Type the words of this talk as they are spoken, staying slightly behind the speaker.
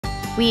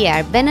We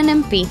are Ben and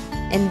MP,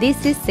 and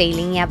this is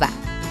Sailing Yabá,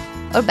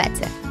 or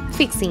better,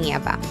 Fixing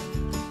Yabá.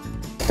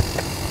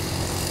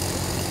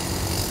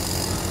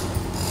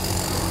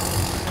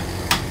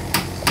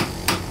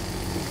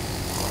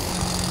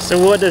 So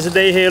what does a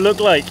day here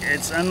look like?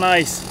 It's a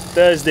nice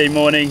Thursday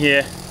morning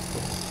here.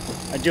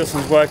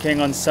 Adilson's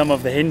working on some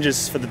of the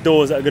hinges for the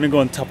doors that are going to go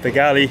on top of the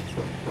galley.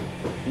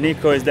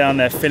 Nico is down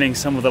there filling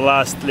some of the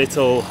last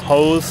little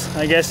holes,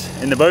 I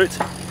guess, in the boat.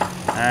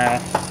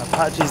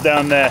 Apache's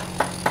down there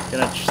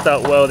going to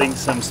start welding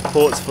some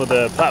supports for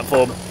the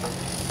platform.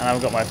 And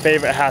I've got my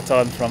favourite hat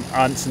on from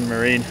Anson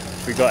Marine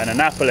we got in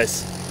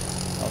Annapolis.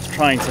 I was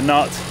trying to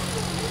not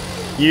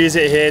use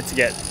it here to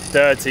get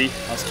dirty.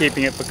 I was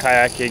keeping it for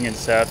kayaking and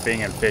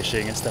surfing and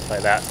fishing and stuff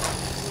like that.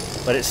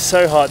 But it's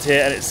so hot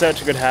here and it's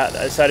such a good hat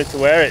that I decided to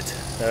wear it.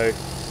 So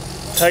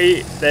I'll tell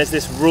you, there's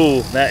this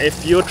rule that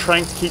if you're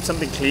trying to keep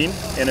something clean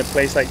in a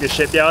place like the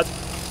shipyard,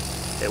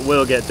 it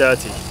will get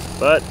dirty.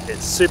 But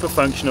it's super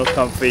functional,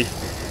 comfy,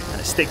 and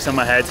it sticks on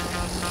my head.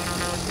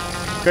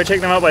 Go check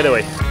them out, by the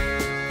way.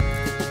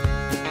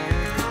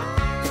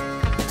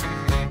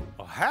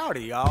 Well,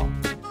 howdy, y'all.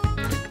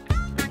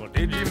 Well,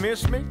 did you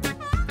miss me?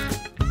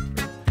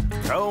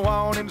 Go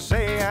on and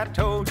say I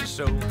told you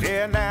so.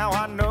 Yeah, now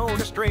I know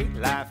the straight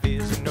life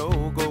is a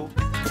no-go.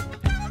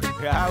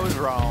 Yeah, I was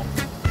wrong.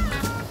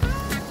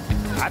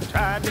 I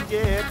tried to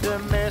get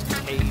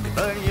domesticated,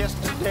 but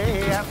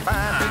yesterday I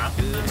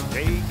finally couldn't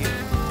take it.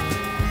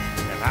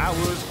 And I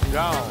was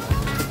gone.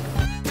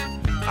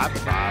 I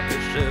probably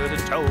should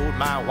have told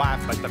my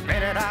wife, but the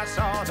minute I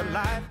saw the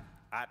light,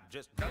 I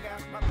just dug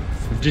out my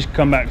boots. We've just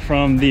come back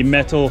from the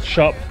metal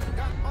shop,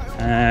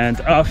 and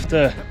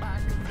after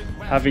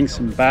having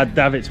some bad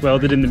davits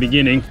welded in the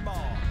beginning,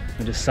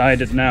 we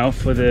decided now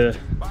for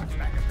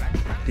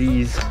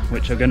these,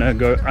 which are going to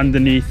go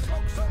underneath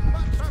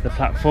the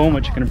platform,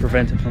 which are going to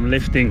prevent it from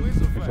lifting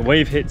if a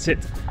wave hits it,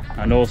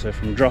 and also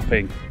from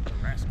dropping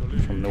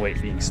from the weight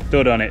being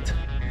stood on it.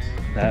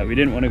 We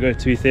didn't want to go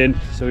too thin,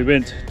 so we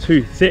went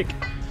too thick.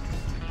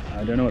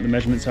 I don't know what the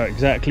measurements are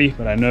exactly,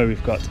 but I know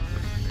we've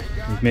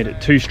made it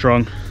too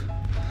strong,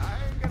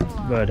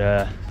 but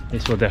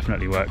this will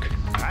definitely work.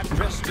 I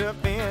dressed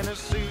up in a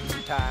suit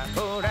and tie,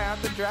 pulled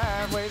out the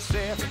driveway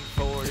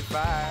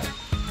 7:45.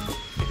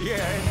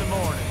 Yeah, in the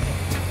morning.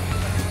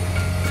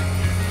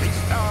 They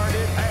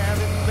started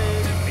having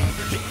baby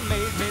fever. She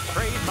made me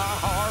trade my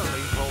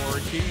Harley for a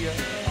Kia.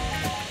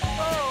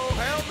 Oh,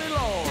 help me,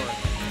 Lord.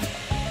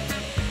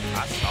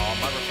 I saw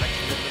my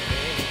reflection in the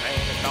mirror and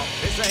I thought,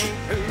 this ain't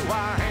who I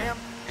am.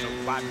 So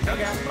I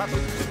dug out my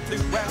boots and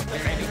threw out the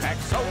fanny pack,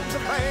 sold the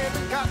van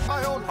and got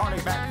my old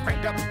Harley back,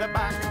 cranked up the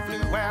bike and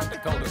flew out the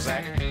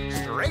cul-de-sac,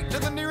 straight to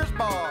the nearest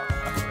bar.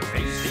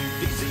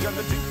 AC/DC on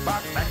the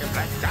jukebox, back and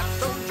black, got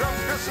so drunk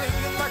I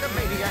singing like a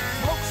maniac,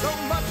 smoked so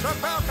much I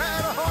about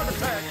had a heart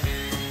attack.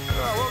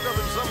 I woke up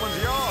in someone's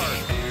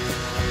yard.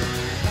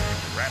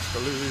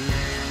 Rascaloo.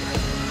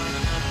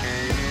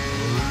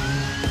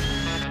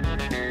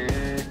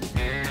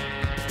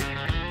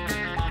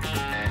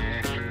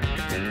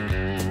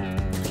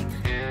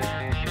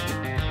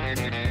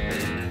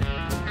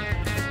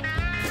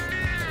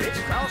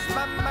 Crossed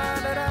my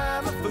mind that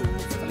I'm a fool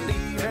for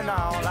leaving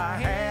all I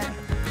had.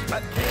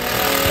 But then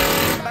I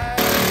came back,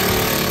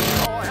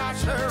 boy, I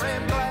sure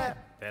am glad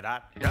that I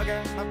dug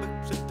out my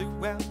boots and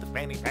threw out the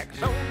fanny pack,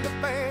 sold the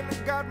van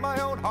and got my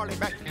old Harley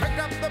back, picked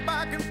up the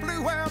bike and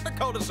flew out the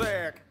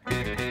cul-de-sac.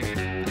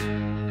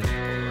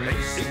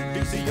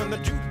 AC/DC on the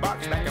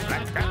jukebox, back and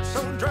black, got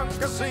so drunk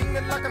I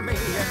singing like a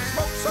maniac,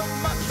 smoked so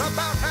much I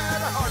about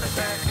had a heart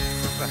attack.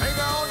 So hang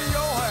on to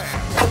your hat.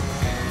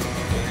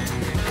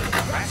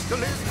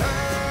 Rascal is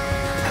time.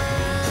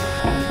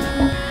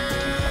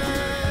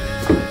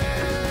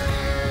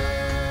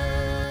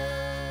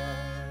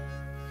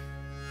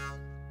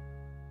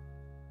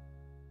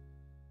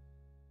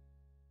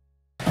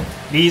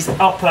 These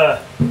upper,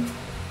 are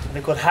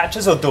they called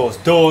hatches or doors?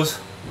 Doors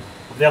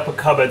of the upper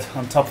cupboard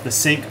on top of the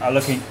sink are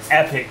looking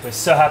epic. We're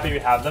so happy we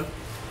have them.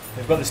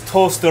 We've got this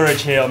tall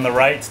storage here on the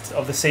right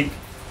of the sink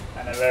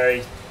and a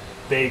very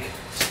big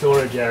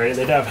storage area.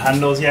 They don't have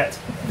handles yet.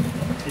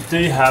 They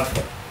do have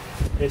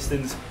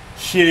pistons,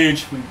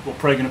 huge. We're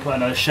probably going to put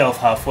another shelf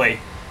halfway.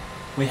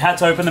 We had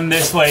to open them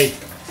this way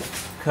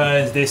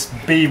because this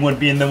beam would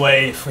be in the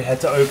way if we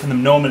had to open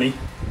them normally.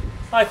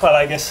 I quite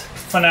like this.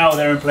 For now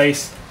they're in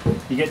place.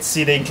 You get to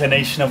see the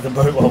inclination of the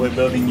boat while we're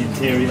building the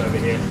interior over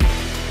here.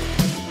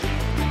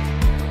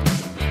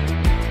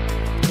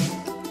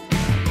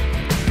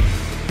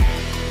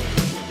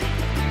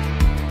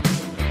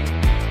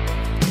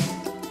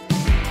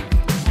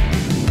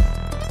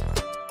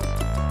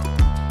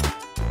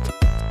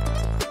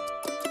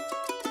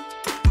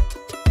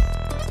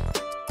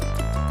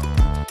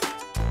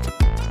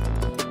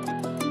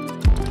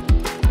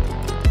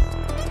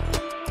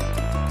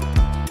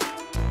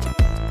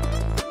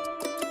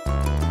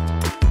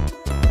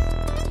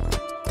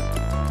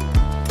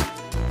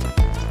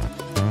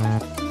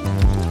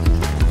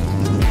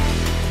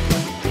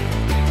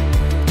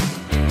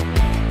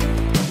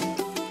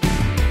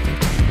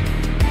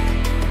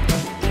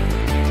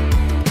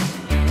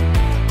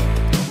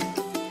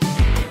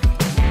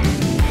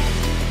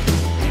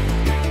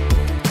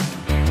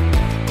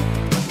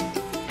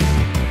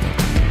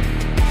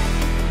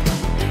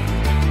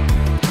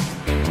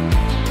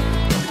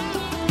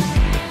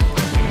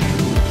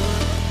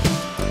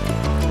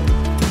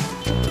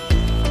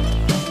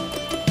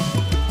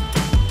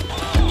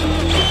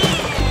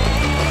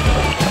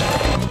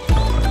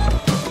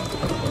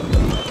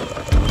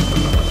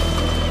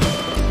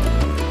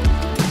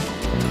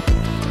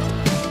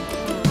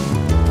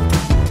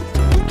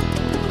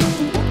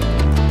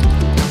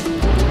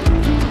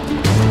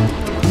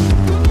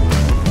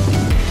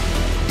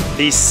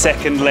 The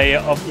second layer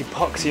of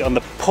epoxy on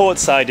the port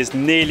side is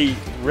nearly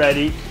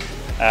ready.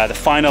 The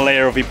final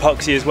layer of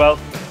epoxy as well.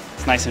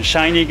 It's nice and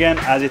shiny again,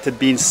 as it had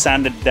been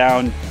sanded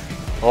down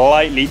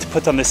lightly to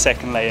put on the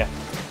second layer.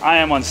 I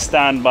am on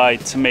standby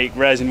to make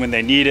resin when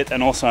they need it,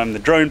 and also I'm the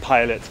drone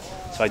pilot,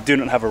 so I do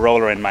not have a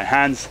roller in my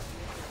hands.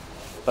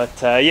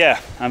 But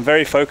yeah, I'm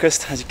very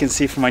focused, as you can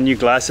see from my new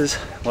glasses.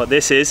 What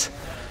this is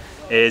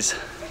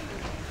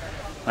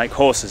like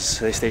horses.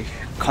 They stay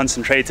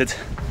concentrated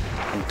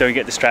and don't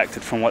get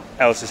distracted from what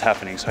else is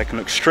happening, so I can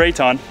look straight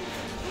on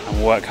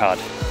and work hard.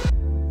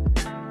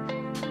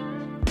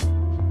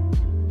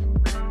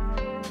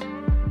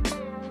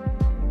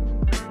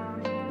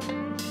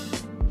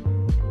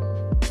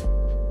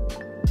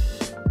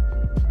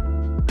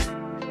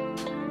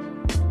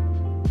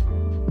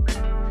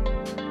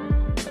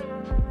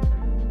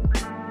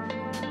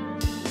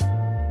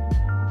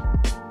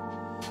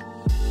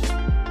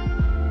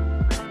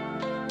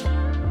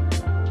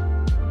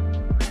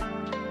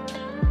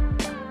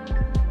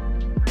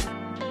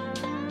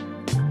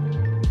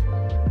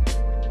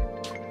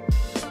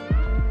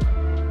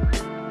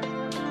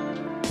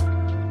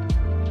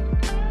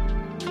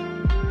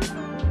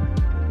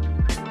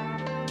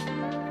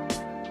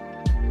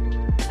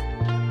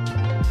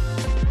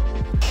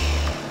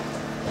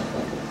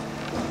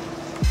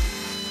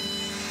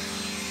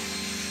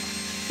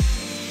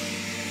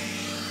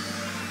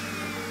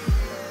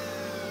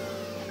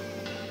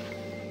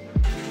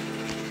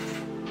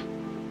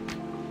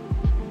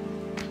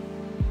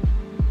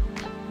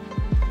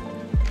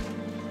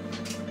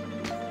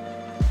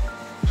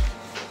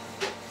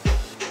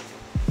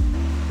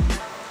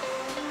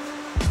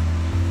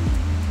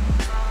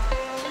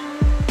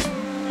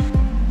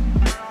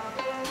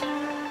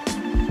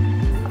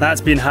 That's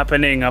been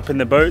happening up in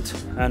the boat,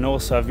 and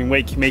also I've been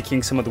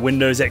making some of the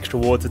windows extra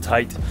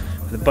watertight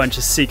with a bunch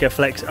of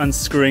Sikaflex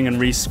unscrewing and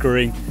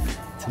rescrewing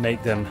to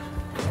make them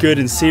good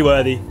and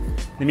seaworthy. In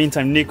the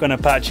meantime, Nico and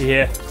Apache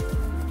here.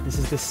 This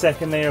is the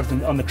second layer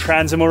on the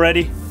transom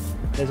already.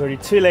 There's already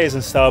 2 layers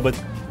on starboard,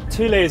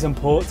 2 layers on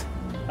port.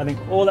 I think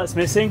all that's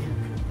missing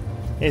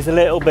is a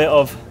little bit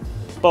of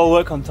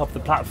bulwark on top of the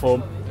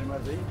platform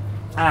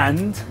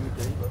and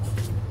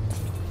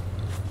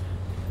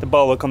the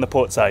bulwark on the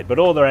port side, but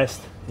all the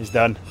rest is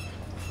done.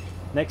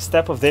 Next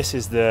step of this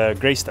is the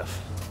grey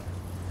stuff.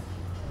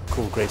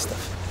 Cool grey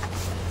stuff.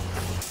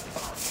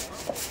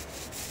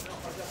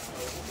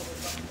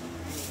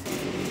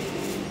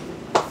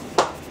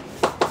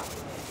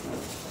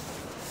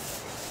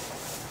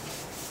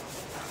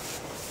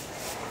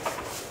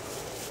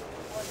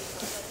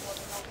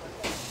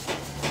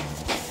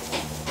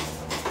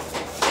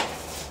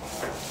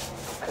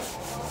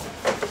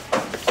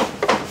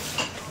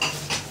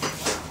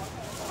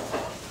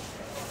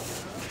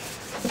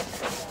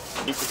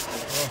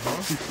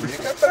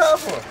 Nico é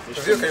bravo.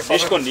 Você viu que ele falou?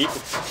 Deixa com o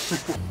Nico.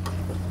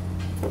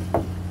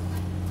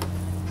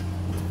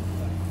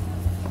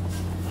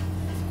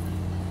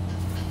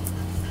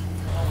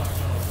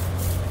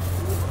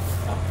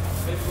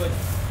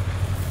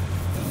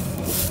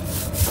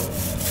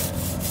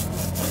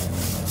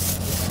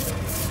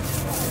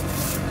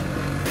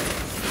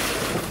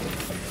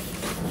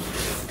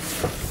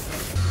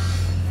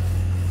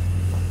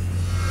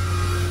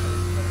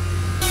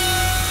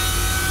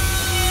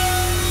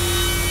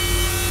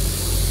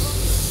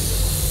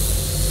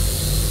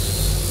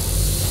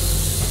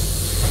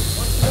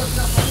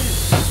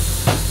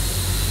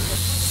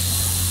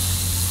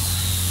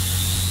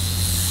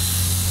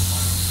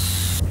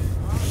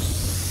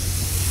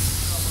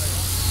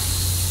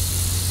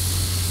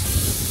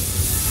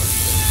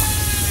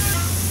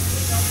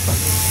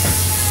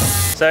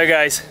 So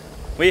guys,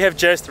 we have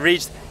just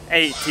reached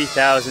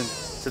 80,000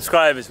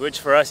 subscribers,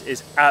 which for us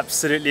is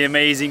absolutely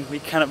amazing. We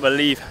cannot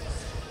believe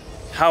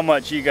how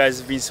much you guys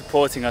have been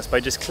supporting us by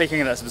just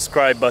clicking that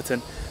subscribe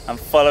button and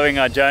following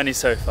our journey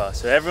so far.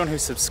 So everyone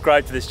who's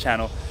subscribed to this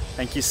channel,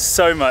 thank you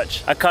so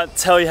much. I can't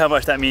tell you how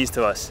much that means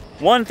to us.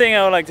 One thing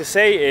I would like to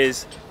say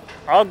is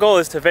our goal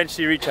is to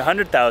eventually reach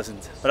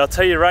 100,000, but I'll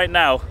tell you right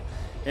now,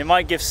 it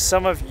might give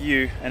some of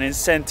you an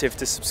incentive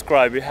to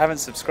subscribe who haven't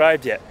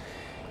subscribed yet.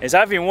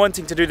 I've been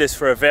wanting to do this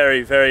for a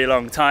very, very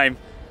long time,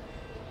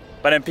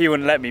 but MP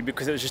wouldn't let me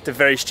because it was just a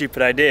very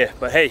stupid idea.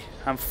 But hey,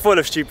 I'm full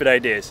of stupid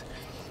ideas.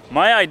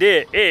 My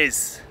idea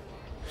is,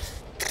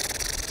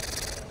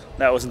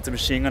 that wasn't a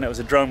machine gun, it was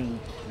a drum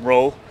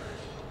roll.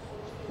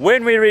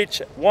 When we reach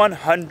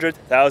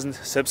 100,000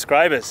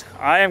 subscribers,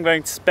 I am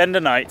going to spend a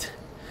night,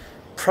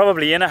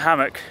 probably in a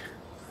hammock,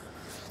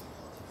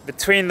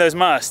 between those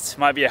masts.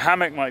 Might be a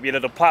hammock, might be a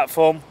little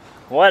platform,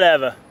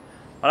 whatever.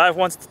 But I've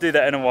wanted to do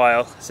that in a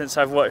while, since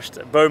I've watched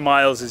Bo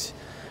Miles'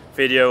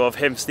 video of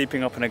him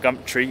sleeping up in a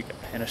gum tree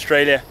in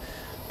Australia.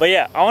 But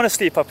yeah, I want to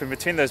sleep up in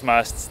between those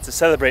masts to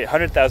celebrate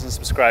 100,000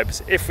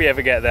 subscribers if we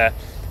ever get there.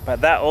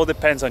 But that all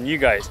depends on you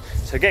guys.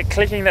 So get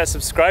clicking that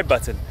subscribe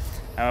button.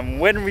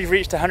 And when we've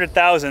reached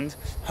 100,000,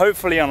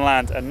 hopefully on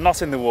land and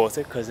not in the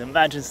water, because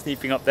imagine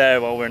sleeping up there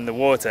while we're in the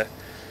water,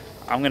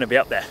 I'm going to be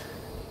up there.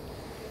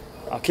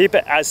 I'll keep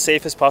it as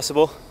safe as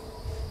possible.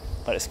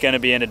 but it's going to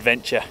be an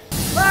adventure.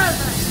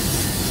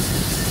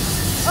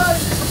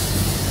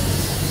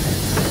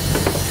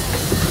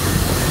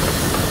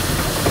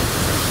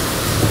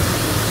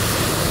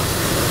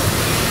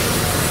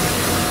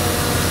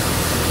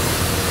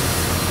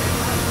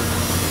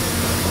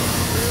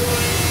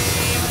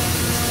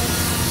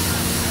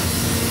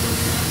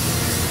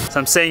 So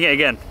I'm saying it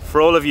again,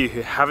 for all of you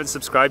who haven't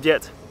subscribed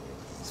yet,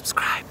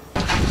 subscribe.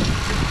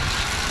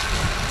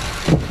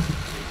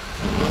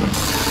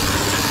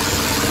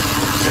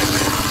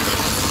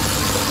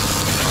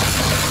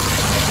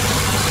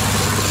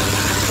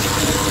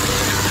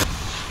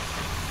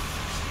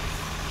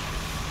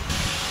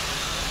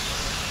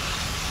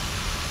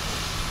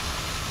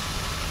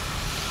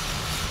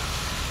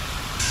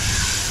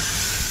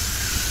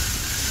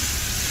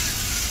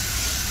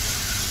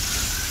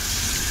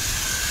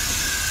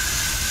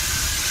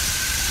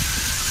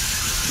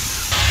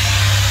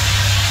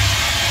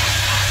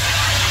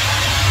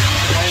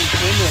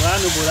 Lá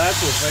no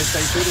buraco vai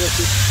sair tudo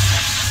aqui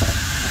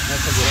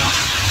nessa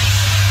buraco.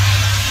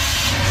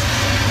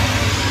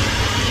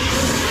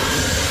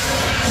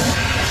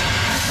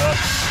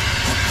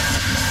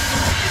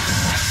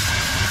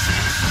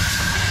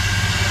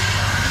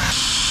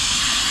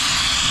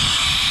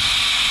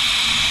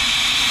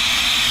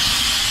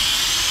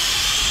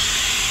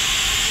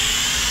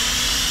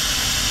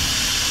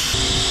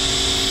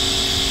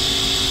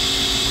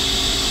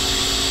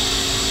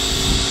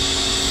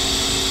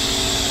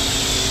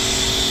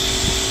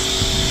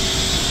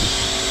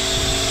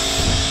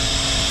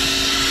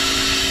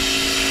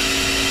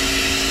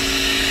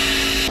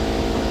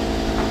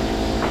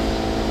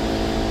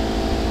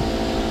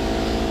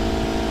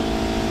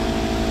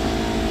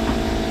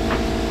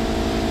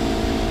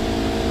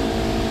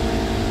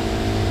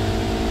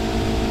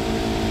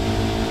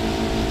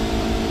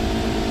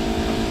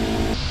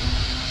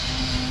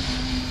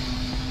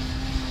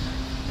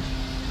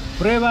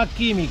 Prueba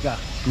química.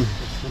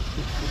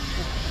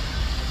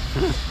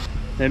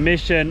 The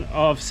mission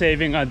of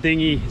saving our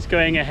dinghy is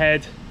going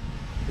ahead.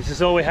 This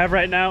is all we have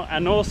right now,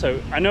 and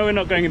also I know we're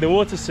not going in the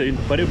water soon,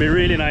 but it would be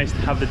really nice to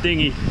have the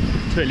dinghy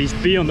to at least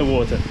be on the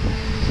water.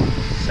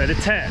 So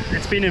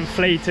it's been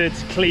inflated,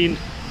 cleaned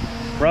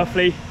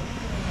roughly,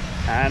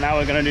 and now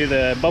we're going to do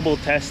the bubble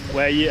test,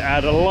 where you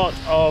add a lot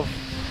of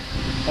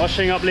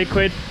washing up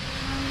liquid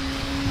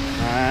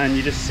and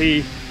you just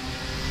see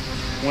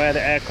where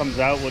the air comes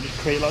out will just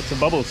create lots of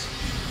bubbles.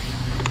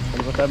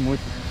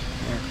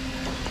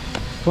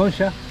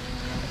 Concha.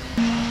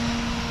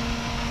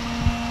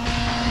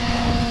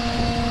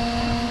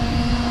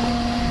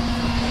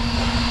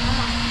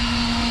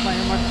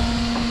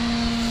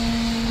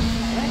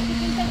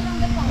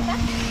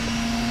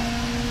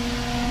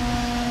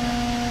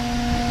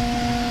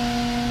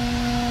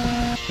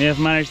 We have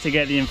managed to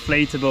get the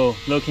inflatable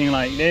looking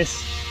like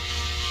this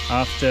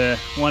after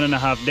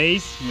 1.5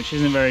 days, which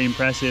isn't very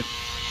impressive.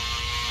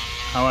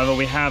 However,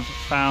 we have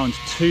found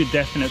 2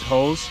 definite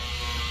holes,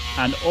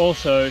 and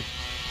also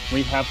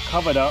we have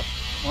covered up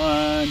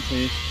 1,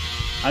 2,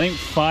 I think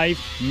 5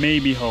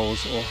 maybe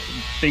holes, or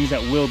things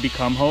that will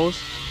become holes.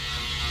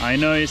 I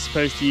know it's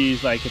supposed to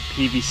use like a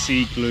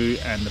PVC glue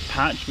and the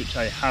patch, which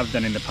I have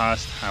done in the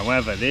past.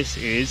 However, this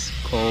is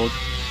called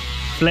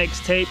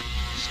flex tape,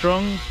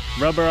 strong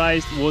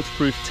rubberized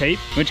waterproof tape,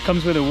 which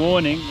comes with a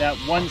warning that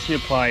once you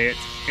apply it,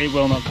 it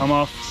will not come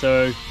off.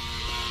 So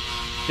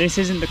this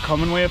isn't the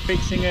common way of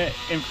fixing an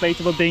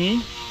inflatable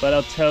dinghy, but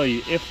I'll tell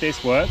you, if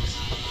this works,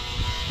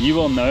 you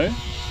will know,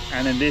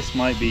 and then this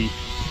might be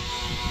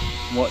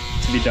what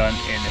to be done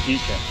in the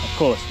future. Of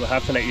course, we'll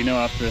have to let you know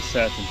after a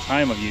certain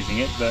time of using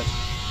it, but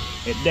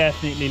it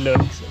definitely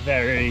looks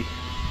very,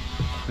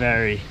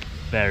 very,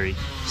 very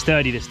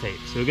sturdy, this tape.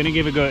 So we're going to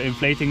give a go at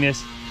inflating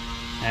this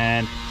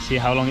and see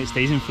how long it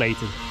stays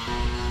inflated.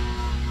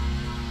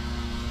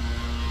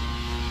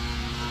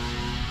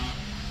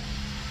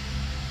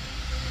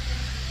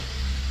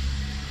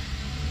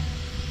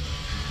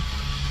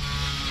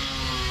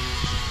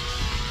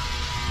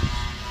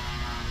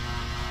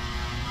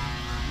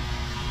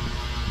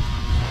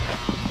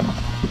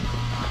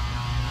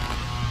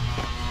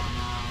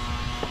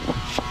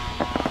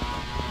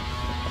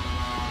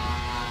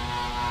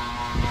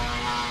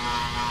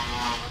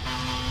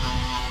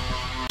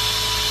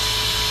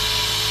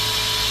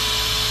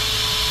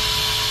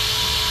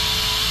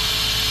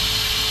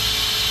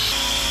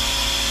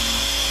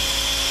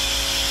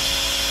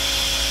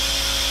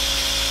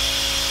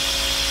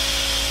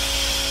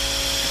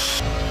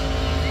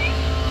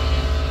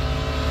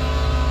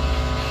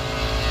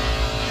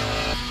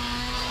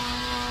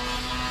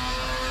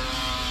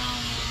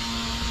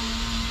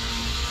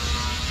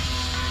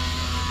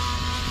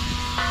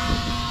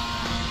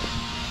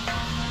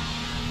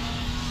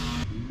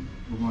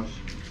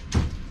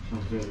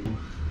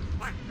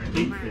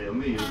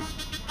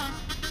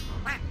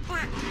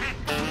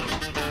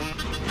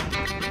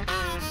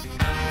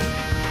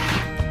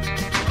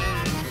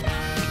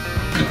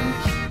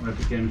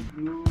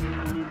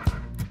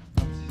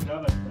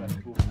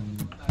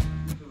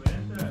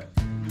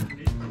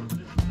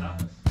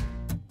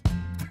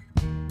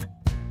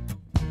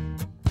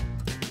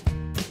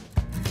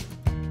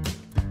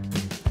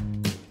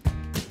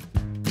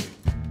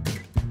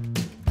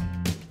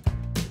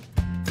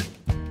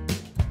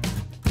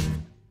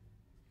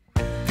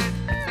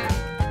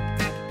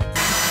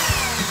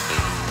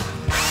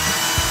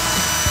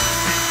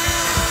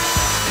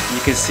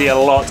 You can see a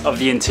lot of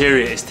the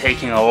interior is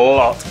taking a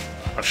lot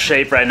of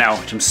shape right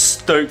now, which I'm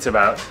stoked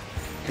about.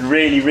 You can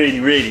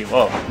really,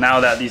 well,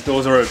 now that these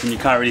doors are open, you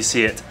can't really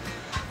see it.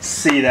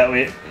 See that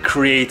we're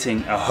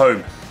creating a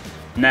home.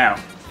 Now,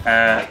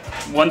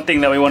 one thing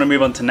that we want to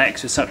move on to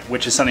next,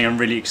 which is something I'm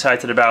really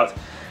excited about, is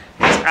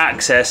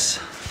access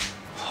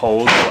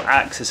holes or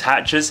access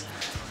hatches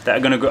that are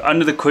going to go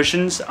under the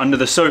cushions, under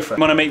the sofa. We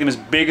want to make them as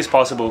big as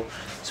possible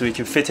so we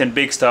can fit in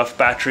big stuff,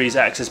 batteries,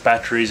 access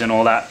batteries and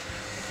all that,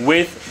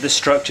 with the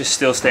structure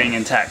still staying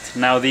intact.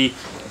 Now the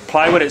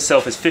plywood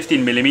itself is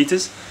 15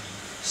 millimeters,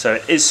 so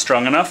it is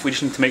strong enough. We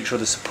just need to make sure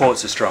the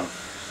supports are strong.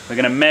 We're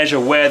going to measure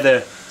where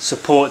the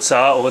supports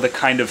are, or the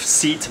kind of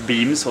seat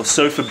beams or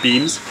sofa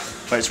beams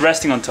where it's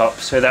resting on top,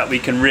 so that we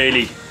can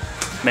really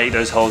make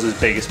those holes as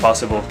big as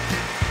possible.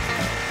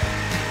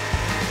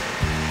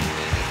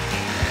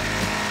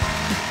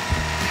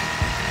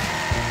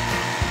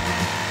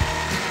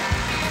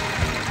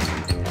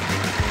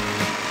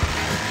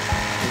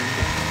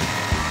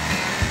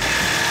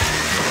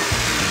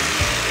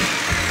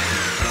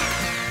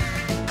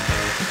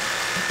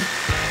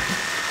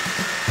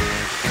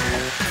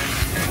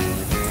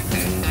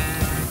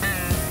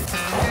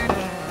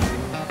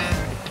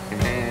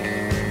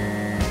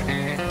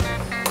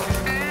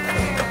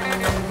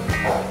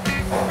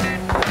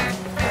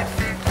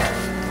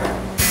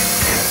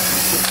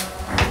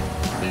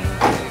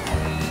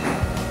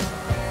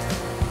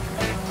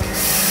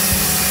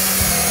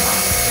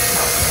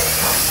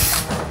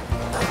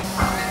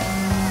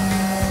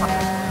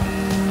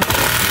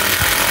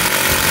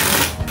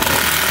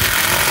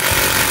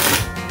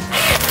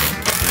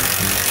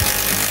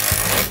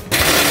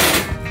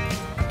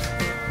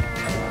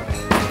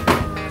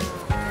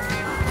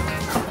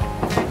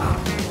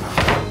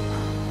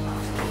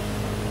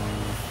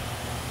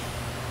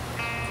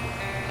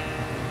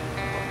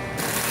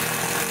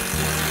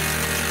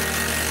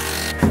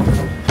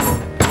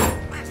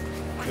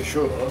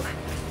 Sure.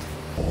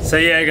 So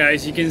yeah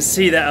guys, you can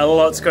see that a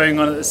lot's going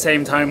on at the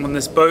same time on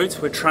this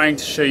boat. We're trying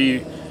to show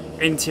you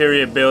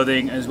interior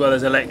building as well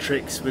as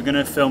electrics. We're going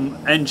to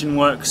film engine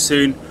work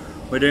soon.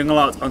 We're doing a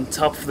lot on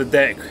top of the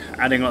deck,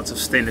 adding lots of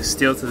stainless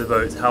steel to the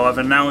boat.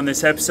 However, now in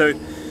this episode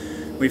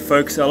we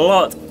focus a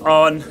lot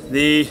on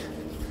the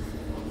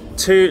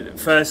two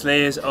first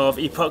layers of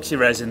epoxy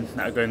resin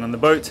that are going on the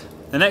boat.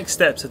 The next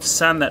steps are to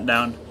sand that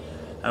down,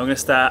 and we're going to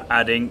start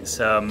adding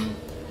some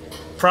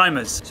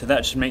primers, so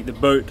that should make the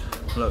boat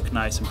look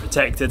nice and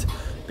protected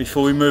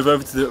before we move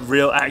over to the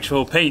real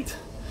actual paint.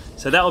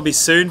 So that will be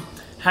soon.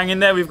 Hang in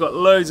there, we've got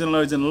loads and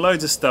loads and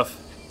loads of stuff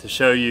to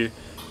show you,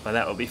 but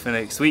that will be for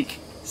next week.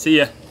 See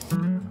ya.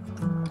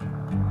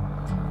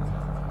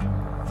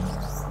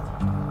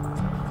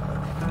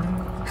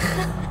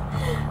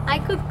 I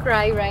could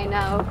cry right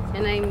now,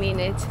 and I mean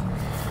it.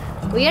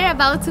 We are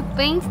about to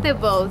paint the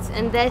boat,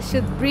 and that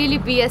should really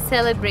be a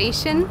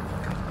celebration.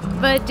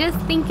 But just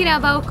thinking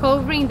about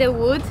covering the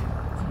wood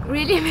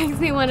really makes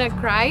me want to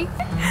cry.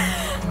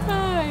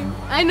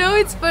 I know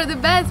it's for the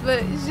best, but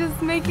it's just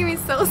making me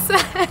so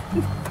sad.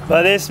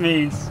 But this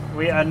means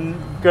we are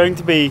going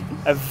to be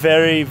a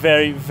very,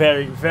 very,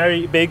 very,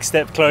 very big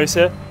step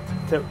closer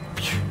to...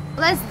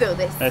 Let's do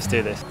this. Let's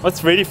do this.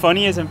 What's really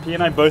funny is MP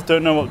and I both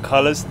don't know what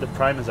colors the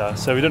primers are,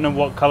 so we don't know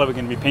what color we're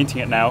going to be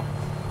painting it now.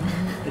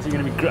 Is it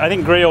going to be, I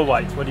think grey or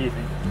white? What do you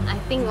think? I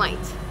think white.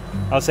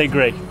 I'll say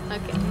grey.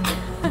 Okay.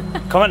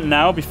 Comment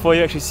now before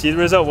you actually see the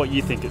result what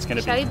you think it's going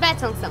to Shall be. we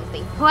bet on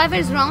something?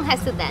 Whoever's wrong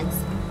has to dance.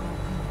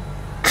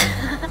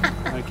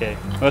 Okay,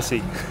 we'll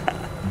see.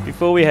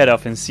 Before we head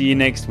off and see you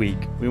next week,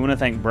 we want to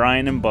thank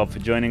Brian and Bob for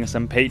joining us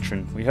on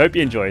Patron. We hope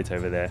you enjoy it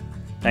over there.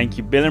 Thank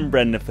you Bill and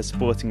Brenda for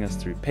supporting us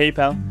through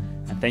PayPal,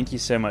 and thank you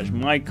so much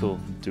Michael,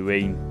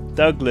 Dwayne,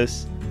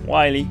 Douglas,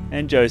 Wiley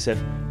and Joseph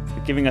for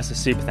giving us a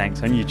super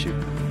thanks on YouTube.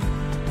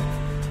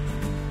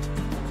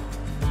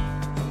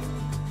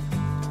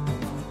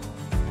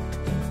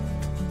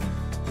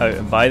 Oh,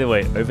 and by the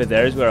way, over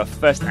there is where our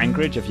first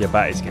anchorage of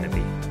Yabá is going to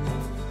be.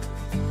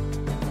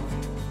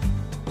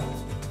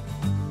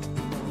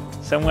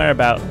 Somewhere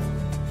about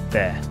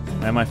there,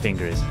 where my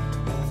finger is.